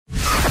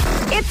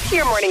It's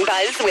your Morning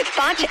Buzz with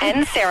Foch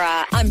and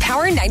Sarah on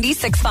Power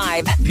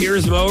 96.5.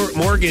 Piers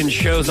Morgan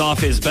shows off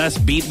his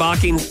best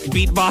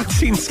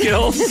beatboxing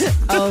skills.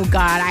 Oh,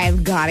 God, I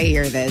have got to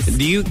hear this. Can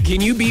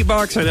you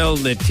beatbox? I know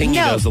that Tingy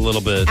does a little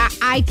bit.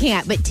 I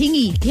can't, but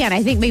Tingy can.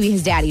 I think maybe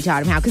his daddy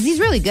taught him how because he's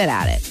really good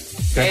at it.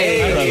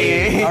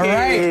 Hey. All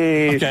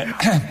right. Okay.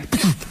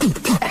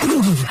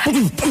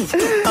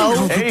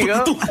 Oh, There you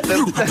go.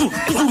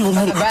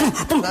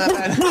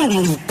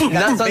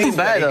 Not something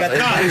bad, though.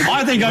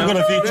 I think I'm going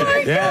to feature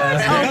it.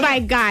 Yeah. oh my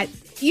God.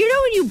 You know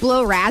when you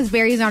blow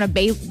raspberries on a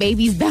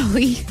baby's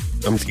belly?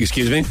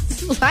 Excuse me?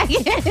 Like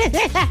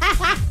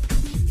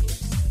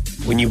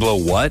When you blow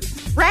what?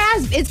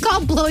 it's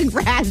called blowing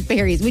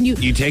raspberries. When you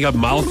take a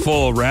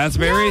mouthful of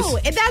raspberries? No,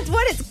 that's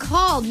what it's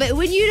called. But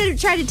when you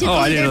try to tickle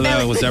I didn't know their that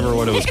belly, was ever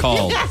what it was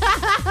called.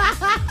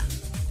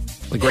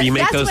 Like where you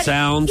make That's those what-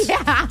 sounds?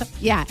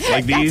 Yeah.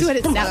 Like these? That's what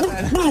it sounds.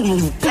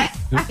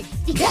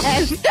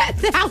 Yes,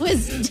 that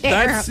was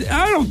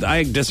terrible.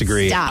 I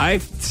disagree. Stop.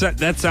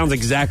 That sounds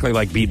exactly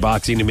like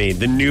beatboxing to me.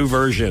 The new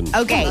version.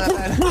 Okay.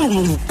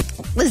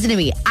 Listen to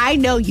me. I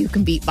know you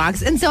can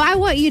beatbox, and so I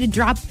want you to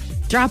drop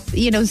it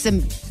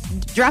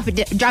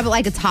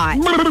like it's hot.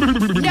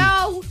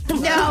 No.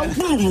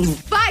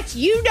 But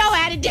you know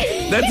how to do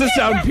it. That's the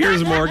sound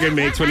Piers Morgan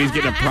makes when he's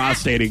getting a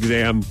prostate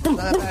exam.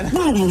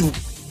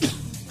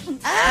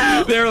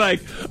 They're like,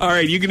 all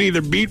right, you can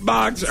either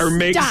beatbox or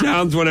make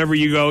sounds whenever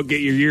you go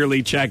get your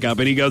yearly checkup.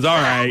 And he goes, all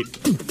right.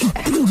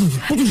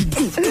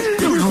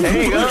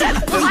 There you go.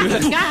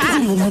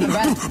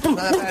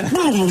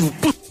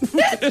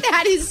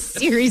 That is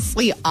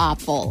seriously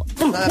awful.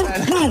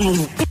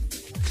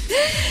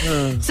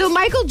 So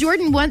Michael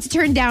Jordan once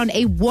turned down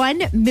a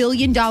 $1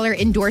 million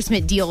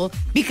endorsement deal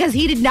because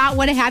he did not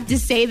want to have to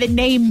say the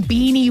name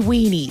Beanie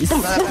Weenies.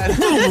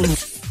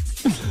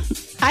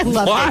 I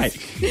love Why?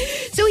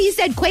 this. So he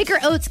said Quaker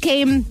Oats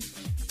came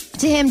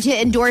to him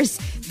to endorse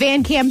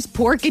Van Camp's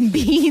pork and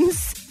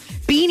beans.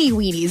 Beanie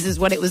Weenies is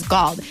what it was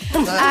called.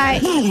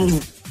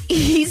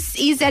 He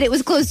said it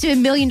was close to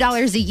 $1 million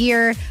a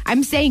year.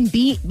 I'm saying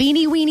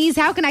Beanie Weenies.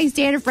 How can I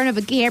stand in front of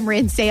a camera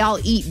and say I'll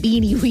eat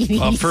Beanie Weenies?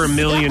 Well, for $1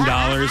 million,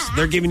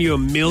 they're giving you a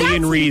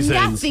million reasons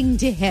nothing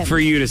to him. for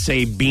you to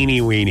say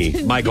Beanie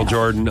Weenie, Michael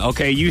Jordan.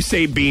 Okay, you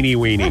say Beanie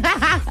Weenie.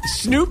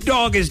 Snoop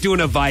Dogg is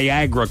doing a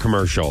Viagra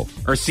commercial,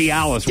 or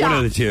Cialis, one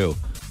of the two.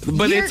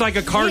 But it's like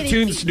a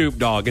cartoon Snoop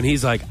Dogg, and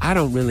he's like, I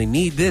don't really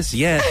need this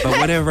yet, but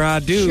whatever I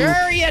do.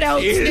 Sure you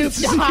don't, it's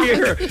Snoop Dogg.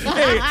 here.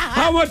 Hey,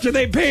 how much are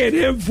they paying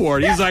him for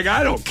it? He's like,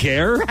 I don't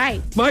care.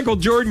 Right. Michael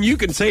Jordan, you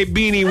can say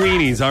Beanie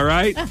Weenies, all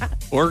right?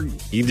 Or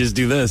you just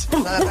do this.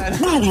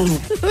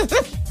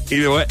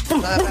 Either way.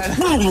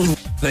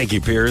 Thank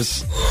you,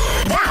 Piers.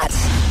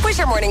 That was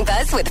your Morning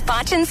Buzz with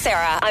Foch and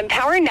Sarah on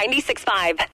Power 96.5.